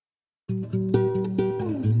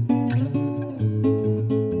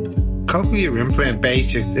Cochlear Implant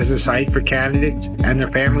Basics is a site for candidates and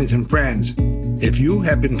their families and friends. If you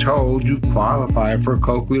have been told you qualify for a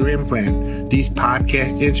cochlear implant, these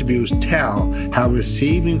podcast interviews tell how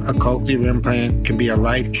receiving a cochlear implant can be a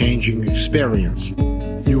life-changing experience.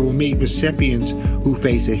 You will meet recipients who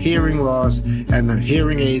face a hearing loss and that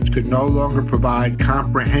hearing aids could no longer provide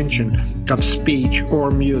comprehension of speech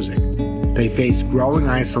or music. They face growing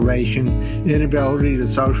isolation, inability to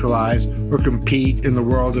socialize, or compete in the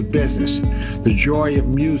world of business. The joy of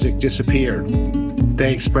music disappeared.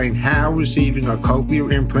 They explain how receiving a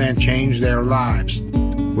cochlear implant changed their lives.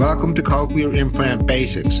 Welcome to Cochlear Implant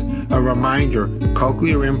Basics. A reminder,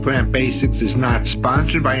 Cochlear Implant Basics is not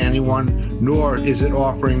sponsored by anyone, nor is it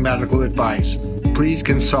offering medical advice. Please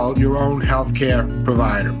consult your own healthcare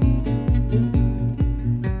provider.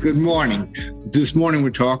 Good morning. This morning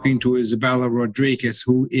we're talking to Isabella Rodriguez,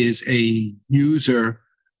 who is a user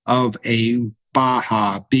of a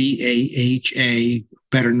BAHA, B-A-H-A,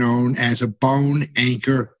 better known as a bone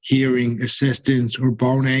anchor hearing assistance or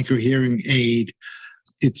bone anchor hearing aid.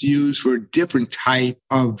 It's used for a different type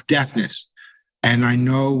of deafness. And I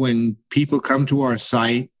know when people come to our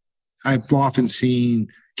site, I've often seen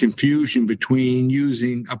confusion between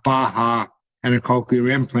using a BAHA and a cochlear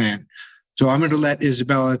implant. So I'm going to let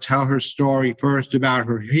Isabella tell her story first about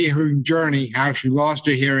her hearing journey, how she lost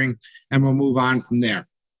her hearing, and we'll move on from there.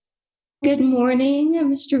 Good morning,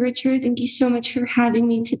 Mr. Richard. Thank you so much for having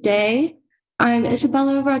me today. I'm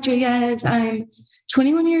Isabella Rodriguez. I'm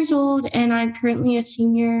 21 years old, and I'm currently a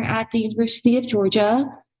senior at the University of Georgia.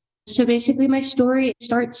 So basically, my story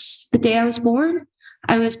starts the day I was born.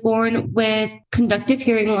 I was born with conductive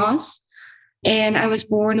hearing loss, and I was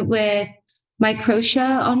born with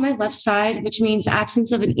microtia on my left side, which means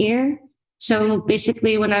absence of an ear. So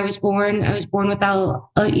basically, when I was born without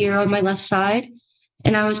an ear on my left side.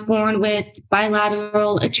 And I was born with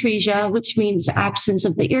bilateral atresia, which means absence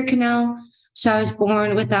of the ear canal. So I was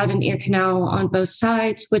born without an ear canal on both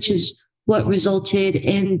sides, which is what resulted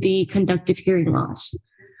in the conductive hearing loss.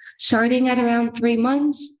 Starting at around 3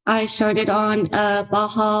 months, I started on a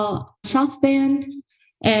BAHA softband,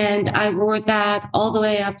 and I wore that all the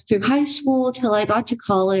way up through high school till I got to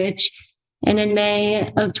college. And in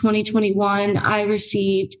May of 2021, I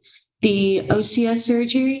received the OSIA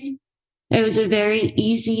surgery. It was a very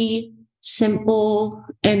easy, simple,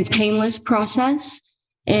 and painless process.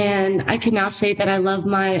 And I can now say that I love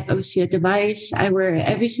my OSIA device. I wear it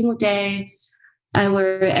every single day. I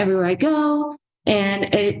wear it everywhere I go, and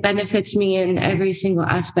it benefits me in every single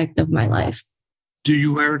aspect of my life. Do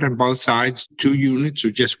you wear it on both sides, 2 units,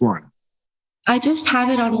 or just one? I just have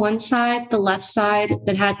it on one side, the left side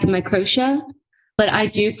that had the microtia, but I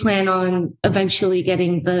do plan on eventually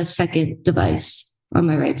getting the second device on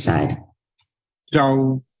my right side.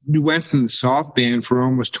 So you went from the softband for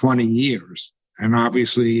almost 20 years, and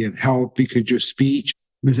obviously it helped because your speech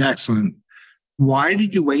was excellent. Why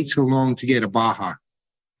did you wait so long to get a BAHA?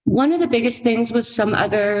 One of the biggest things was some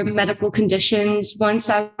other medical conditions. Once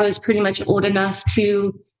I was pretty much old enough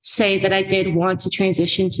to say that I did want to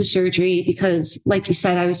transition to surgery because, like you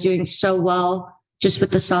said, I was doing so well just with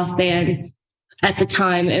the softband. At the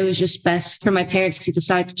time, it was just best for my parents to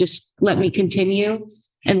decide to just let me continue,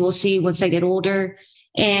 and we'll see once I get older.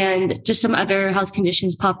 And just some other health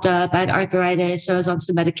conditions popped up. I had arthritis, so I was on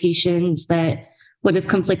some medications that would have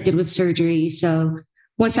conflicted with surgery. So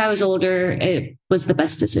once I was older, it was the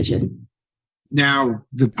best decision. Now,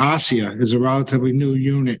 the OSIA is a relatively new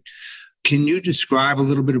unit. Can you describe a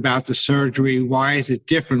little bit about the surgery? Why is it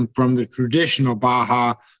different from the traditional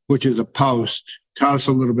BAHA, which is a post? Tell us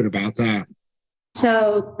a little bit about that.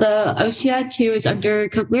 So the OSIA 2 is under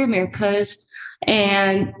Cochlear Americas,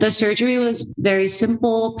 and the surgery was very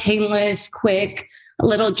simple, painless, quick. A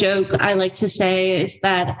little joke I like to say is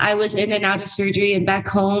that I was in and out of surgery and back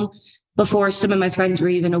home before some of my friends were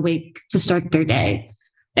even awake to start their day.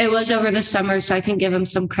 It was over the summer, so I can give them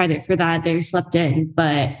some credit for that. They slept in,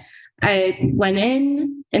 but I went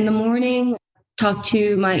in the morning, talked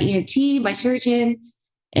to my ENT, my surgeon,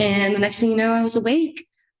 and the next thing you know, I was awake.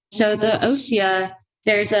 So the OSIA,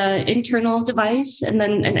 there's an internal device and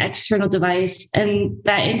then an external device. And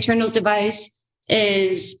that internal device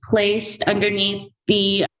is placed underneath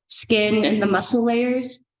the skin and the muscle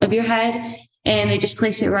layers of your head. And they just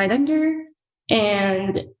place it right under.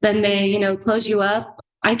 And then they, close you up.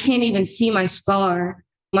 I can't even see my scar.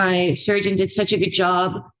 My surgeon did such a good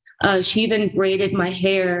job. She even braided my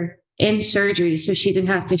hair in surgery, so she didn't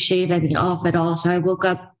have to shave any off at all. So I woke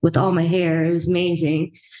up with all my hair. It was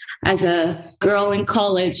amazing. As a girl in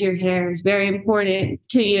college, your hair is very important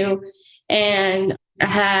to you. And I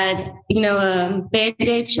had, a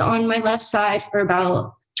bandage on my left side for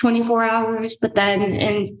about 24 hours, but then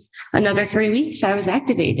in another 3 weeks, I was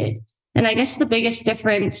activated. And I guess the biggest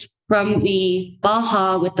difference from the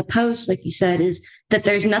BAHA with the post, like you said, is that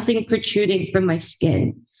there's nothing protruding from my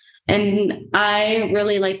skin. And I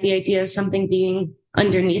really like the idea of something being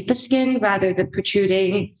underneath the skin rather than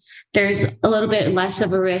protruding. There's a little bit less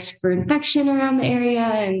of a risk for infection around the area,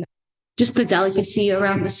 and just the delicacy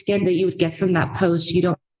around the skin that you would get from that post, you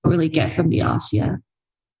don't really get from the osseous.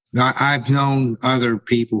 Now, I've known other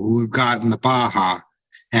people who have gotten the BAHA,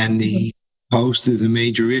 and the post is a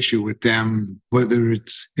major issue with them, whether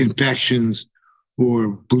it's infections or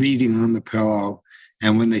bleeding on the pillow.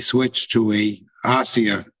 And when they switch to a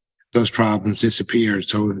osseous, those problems disappear.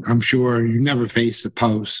 So I'm sure you never face the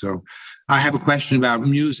post. So I have a question about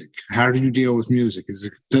music. How do you deal with music? Does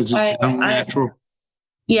it sound natural?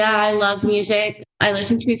 Yeah, I love music. I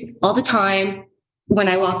listen to it all the time. When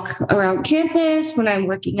I walk around campus, when I'm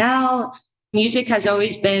working out, music has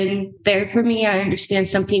always been there for me. I understand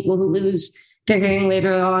some people who lose their hearing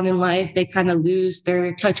later on in life, they kind of lose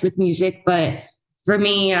their touch with music. But for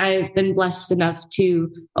me, I've been blessed enough to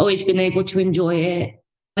always been able to enjoy it.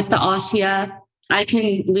 With the osseous, I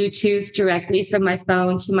can Bluetooth directly from my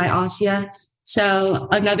phone to my osseous. So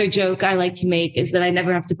another joke I like to make is that I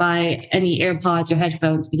never have to buy any AirPods or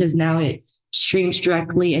headphones because now it streams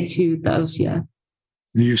directly into the osseous.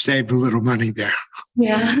 You saved a little money there.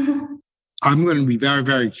 Yeah. I'm going to be very,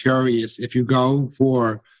 very curious if you go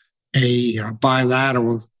for a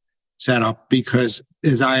bilateral setup, because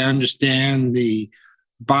as I understand, the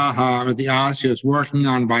BAHA or the osseous is working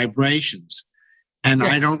on vibrations. And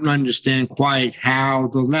I don't understand quite how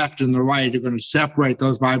the left and the right are going to separate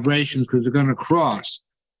those vibrations because they're going to cross.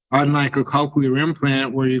 Unlike a cochlear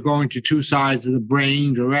implant where you're going to two sides of the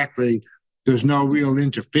brain directly, there's no real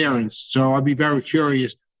interference. So I'd be very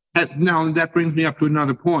curious. Now, that brings me up to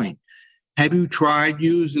another point. Have you tried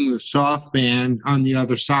using the soft band on the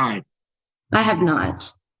other side? I have not.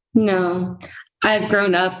 No. I've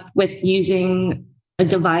grown up with using a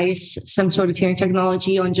device, some sort of hearing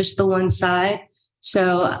technology on just the one side.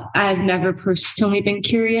 So I've never personally been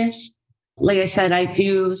curious. Like I said, I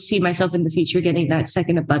do see myself in the future getting that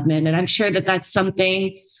second abutment. And I'm sure that that's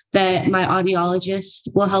something that my audiologist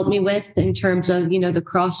will help me with in terms of, the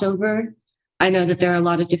crossover. I know that there are a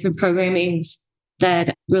lot of different programmings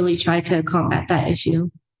that really try to combat that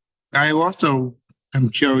issue. I also am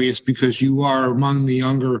curious because you are among the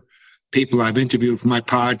younger people I've interviewed for my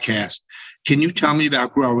podcast. Can you tell me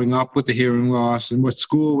about growing up with the hearing loss and what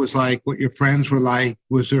school was like, what your friends were like?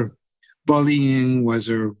 Was there bullying? Was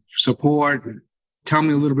there support? Tell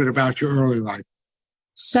me a little bit about your early life.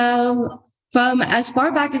 So from as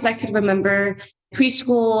far back as I could remember,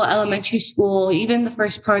 preschool, elementary school, even the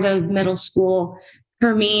first part of middle school,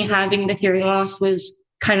 for me, having the hearing loss was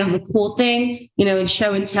kind of a cool thing, in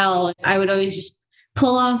show and tell. I would always just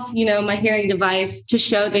pull off, my hearing device to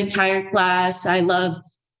show the entire class. I loved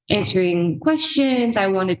answering questions. I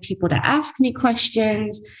wanted people to ask me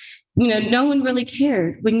questions. No one really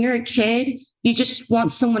cared. When you're a kid, you just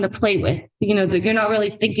want someone to play with, that you're not really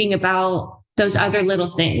thinking about those other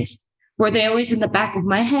little things. Were they always in the back of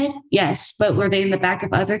my head? Yes. But were they in the back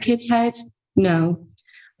of other kids' heads? No.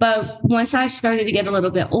 But once I started to get a little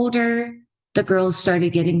bit older, the girls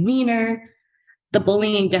started getting meaner. The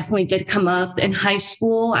bullying definitely did come up. In high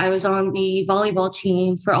school, I was on the volleyball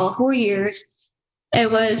team for all 4 years.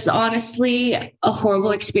 It was honestly a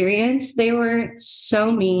horrible experience. They were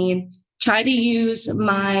so mean, tried to use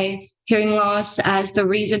my hearing loss as the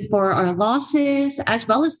reason for our losses, as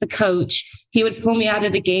well as the coach. He would pull me out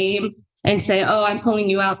of the game and say, "Oh, I'm pulling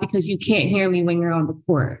you out because you can't hear me when you're on the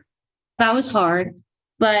court." That was hard.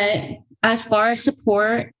 But as far as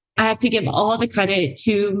support, I have to give all the credit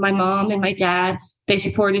to my mom and my dad. They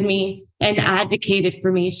supported me and advocated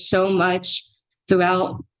for me so much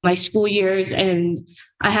throughout my school years. And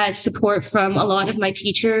I had support from a lot of my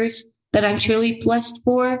teachers that I'm truly blessed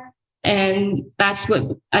for. And that's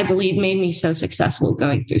what I believe made me so successful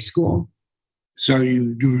going through school. So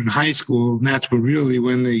you were in high school, and that's really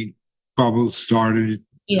when the trouble started.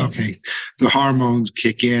 Yeah. Okay. The hormones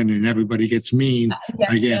kick in and everybody gets mean.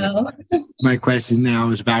 I get it. My question now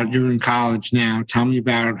is about you're in college now. Tell me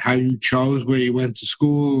about how you chose where you went to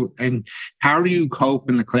school and how do you cope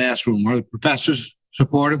in the classroom? Are the professors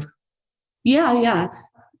supportive? Yeah.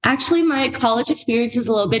 Actually, my college experience is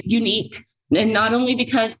a little bit unique. And not only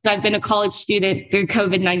because I've been a college student through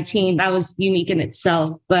COVID-19, that was unique in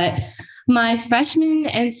itself, but my freshman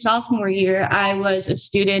and sophomore year, I was a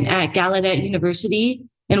student at Gallaudet University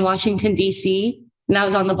in Washington, D.C., and I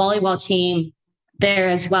was on the volleyball team there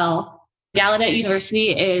as well. Gallaudet University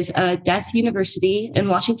is a deaf university in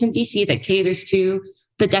Washington, D.C. that caters to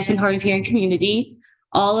the deaf and hard of hearing community.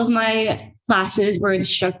 All of my classes were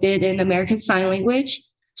instructed in American Sign Language.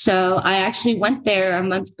 So I actually went there a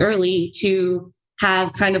month early to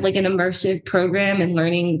have kind of like an immersive program and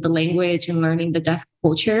learning the language and learning the deaf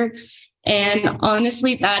culture. And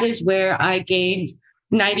honestly, that is where I gained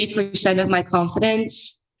 90% of my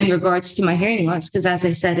confidence in regards to my hearing loss. Because as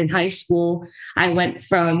I said, in high school, I went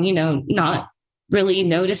from, not really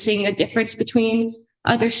noticing a difference between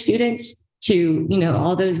other students to,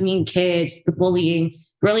 all those mean kids, the bullying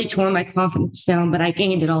really tore my confidence down, but I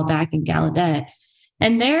gained it all back in Gallaudet.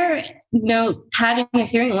 And there, having a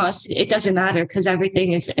hearing loss, it doesn't matter because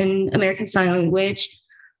everything is in American Sign Language.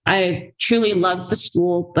 I truly loved the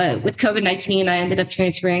school, but with COVID-19, I ended up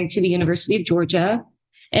transferring to the University of Georgia.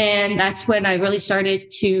 And that's when I really started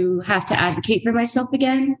to have to advocate for myself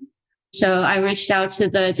again. So I reached out to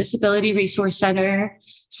the Disability Resource Center,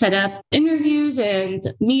 set up interviews and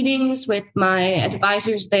meetings with my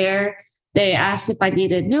advisors there. They asked if I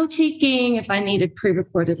needed note-taking, if I needed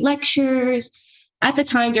pre-recorded lectures. At the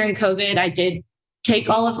time during COVID, I did take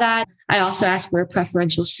all of that. I also asked for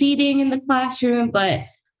preferential seating in the classroom, but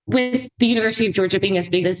with the University of Georgia being as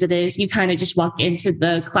big as it is, you kind of just walk into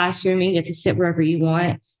the classroom and you get to sit wherever you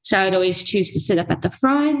want. So I would always choose to sit up at the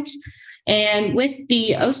front. And with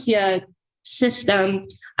the OSIA system,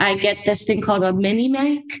 I get this thing called a mini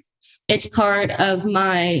mic. It's part of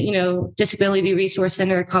my, Disability Resource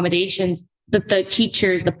Center accommodations that the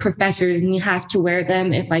teachers, the professors, and you have to wear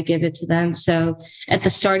them if I give it to them. So at the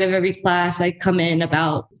start of every class, I come in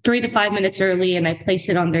about 3 to 5 minutes early and I place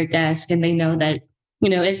it on their desk, and they know that,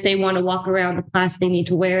 if they want to walk around the class, they need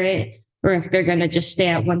to wear it. Or if they're going to just stay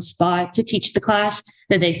at one spot to teach the class,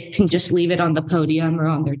 that they can just leave it on the podium or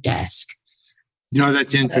on their desk.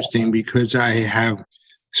 That's interesting because I have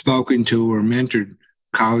spoken to or mentored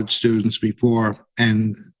college students before.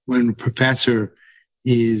 And when a professor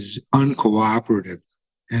is uncooperative,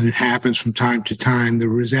 and it happens from time to time, they're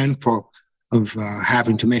resentful of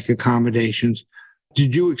having to make accommodations.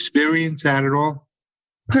 Did you experience that at all?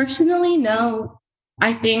 Personally, no.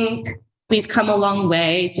 I think we've come a long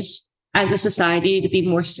way just as a society to be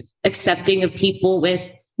more accepting of people with,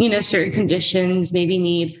 certain conditions, maybe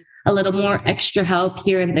need a little more extra help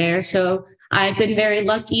here and there. So I've been very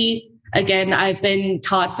lucky. Again, I've been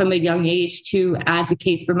taught from a young age to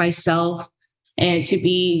advocate for myself and to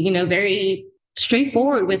be, very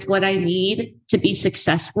straightforward with what I need to be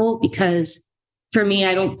successful. Because for me,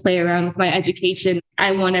 I don't play around with my education.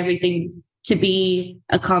 I want everything to be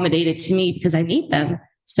accommodated to me because I need them.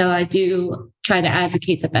 So I do try to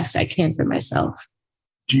advocate the best I can for myself.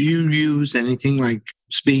 Do you use anything like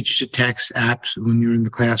speech to text apps when you're in the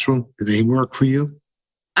classroom? Do they work for you?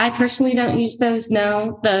 I personally don't use those,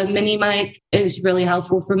 no. The mini mic is really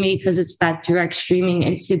helpful for me because it's that direct streaming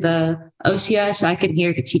into the OSIA, so I can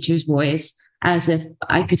hear the teacher's voice as if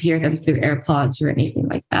I could hear them through AirPods or anything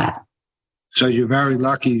like that. So you're very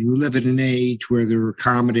lucky. You live in an age where they're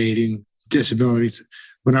accommodating disabilities.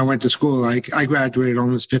 When I went to school, I graduated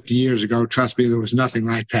almost 50 years ago. Trust me, there was nothing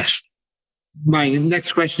like that. My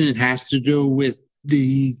next question has to do with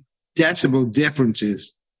the decibel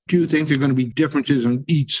differences. Do you think there are going to be differences on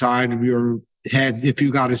each side of your head if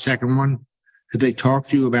you got a second one? Did they talk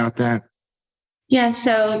to you about that? Yeah,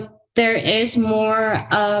 so there is more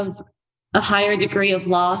of a higher degree of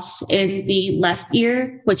loss in the left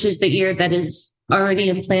ear, which is the ear that is already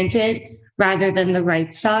implanted, rather than the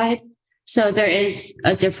right side. So there is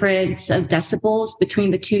a difference of decibels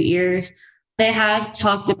between the two ears. They have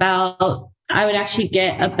talked about I would actually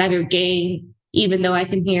get a better gain, even though I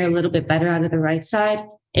can hear a little bit better out of the right side,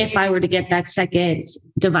 if I were to get that second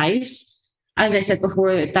device. As I said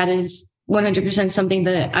before, that is 100% something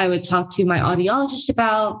that I would talk to my audiologist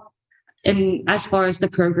about. And as far as the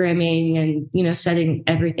programming and, setting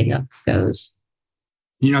everything up goes.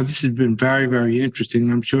 This has been very, very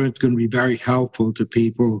interesting. I'm sure it's going to be very helpful to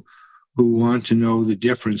people who want to know the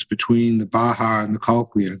difference between the BAHA and the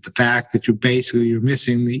cochlear. The fact that you're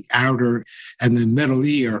missing the outer and the middle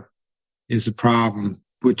ear is a problem,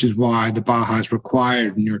 which is why the BAHA is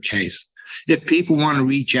required in your case. If people want to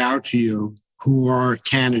reach out to you who are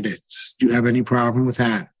candidates, do you have any problem with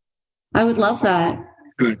that? I would love that.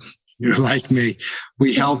 Good. You're like me.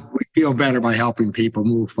 We feel better by helping people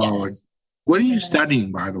move forward. Yes. What are you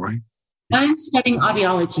studying, by the way? I'm studying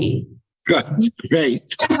audiology. Good. Great.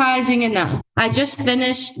 Surprising enough. I just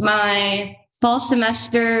finished my fall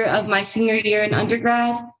semester of my senior year in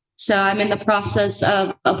undergrad. So I'm in the process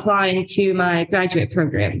of applying to my graduate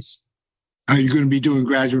programs. Are you going to be doing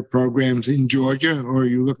graduate programs in Georgia, or are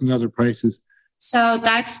you looking other places? So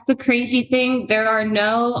that's the crazy thing. There are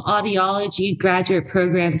no audiology graduate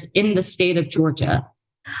programs in the state of Georgia.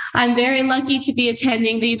 I'm very lucky to be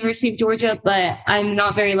attending the University of Georgia, but I'm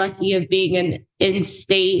not very lucky of being an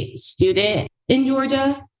in-state student in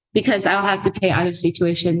Georgia because I'll have to pay out-of-state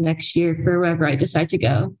tuition next year for wherever I decide to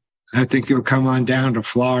go. I think you'll come on down to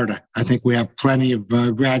Florida. I think we have plenty of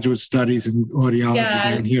graduate studies in audiology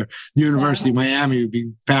down here. The University of Miami would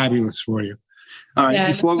be fabulous for you. All right,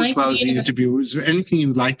 before we close the interview, is there anything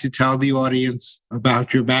you'd like to tell the audience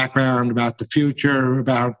about your background, about the future,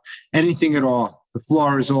 about anything at all? The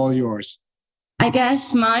floor is all yours. I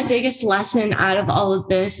guess my biggest lesson out of all of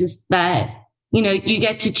this is that, you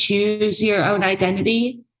get to choose your own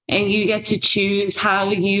identity and you get to choose how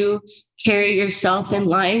you carry yourself in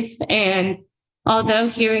life. And although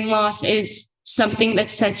hearing loss is something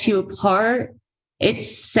that sets you apart, it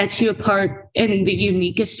sets you apart in the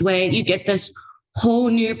uniquest way. You get this whole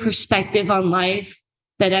new perspective on life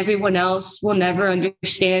that everyone else will never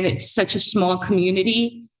understand. It's such a small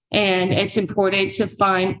community, and it's important to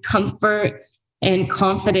find comfort and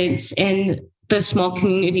confidence in the small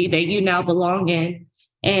community that you now belong in,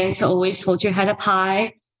 and to always hold your head up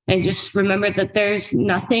high and just remember that there's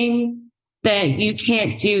nothing that you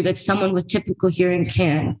can't do that someone with typical hearing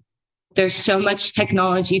can. There's so much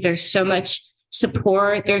technology, there's so much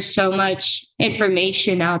support, there's so much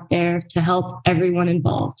information out there to help everyone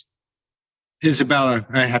involved. Isabella,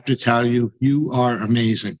 I have to tell you, you are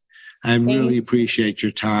amazing. I really appreciate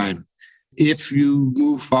your time. If you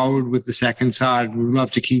move forward with the second side, we'd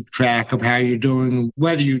love to keep track of how you're doing,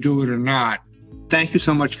 whether you do it or not. Thank you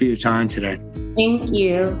so much for your time today. Thank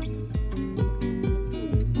you.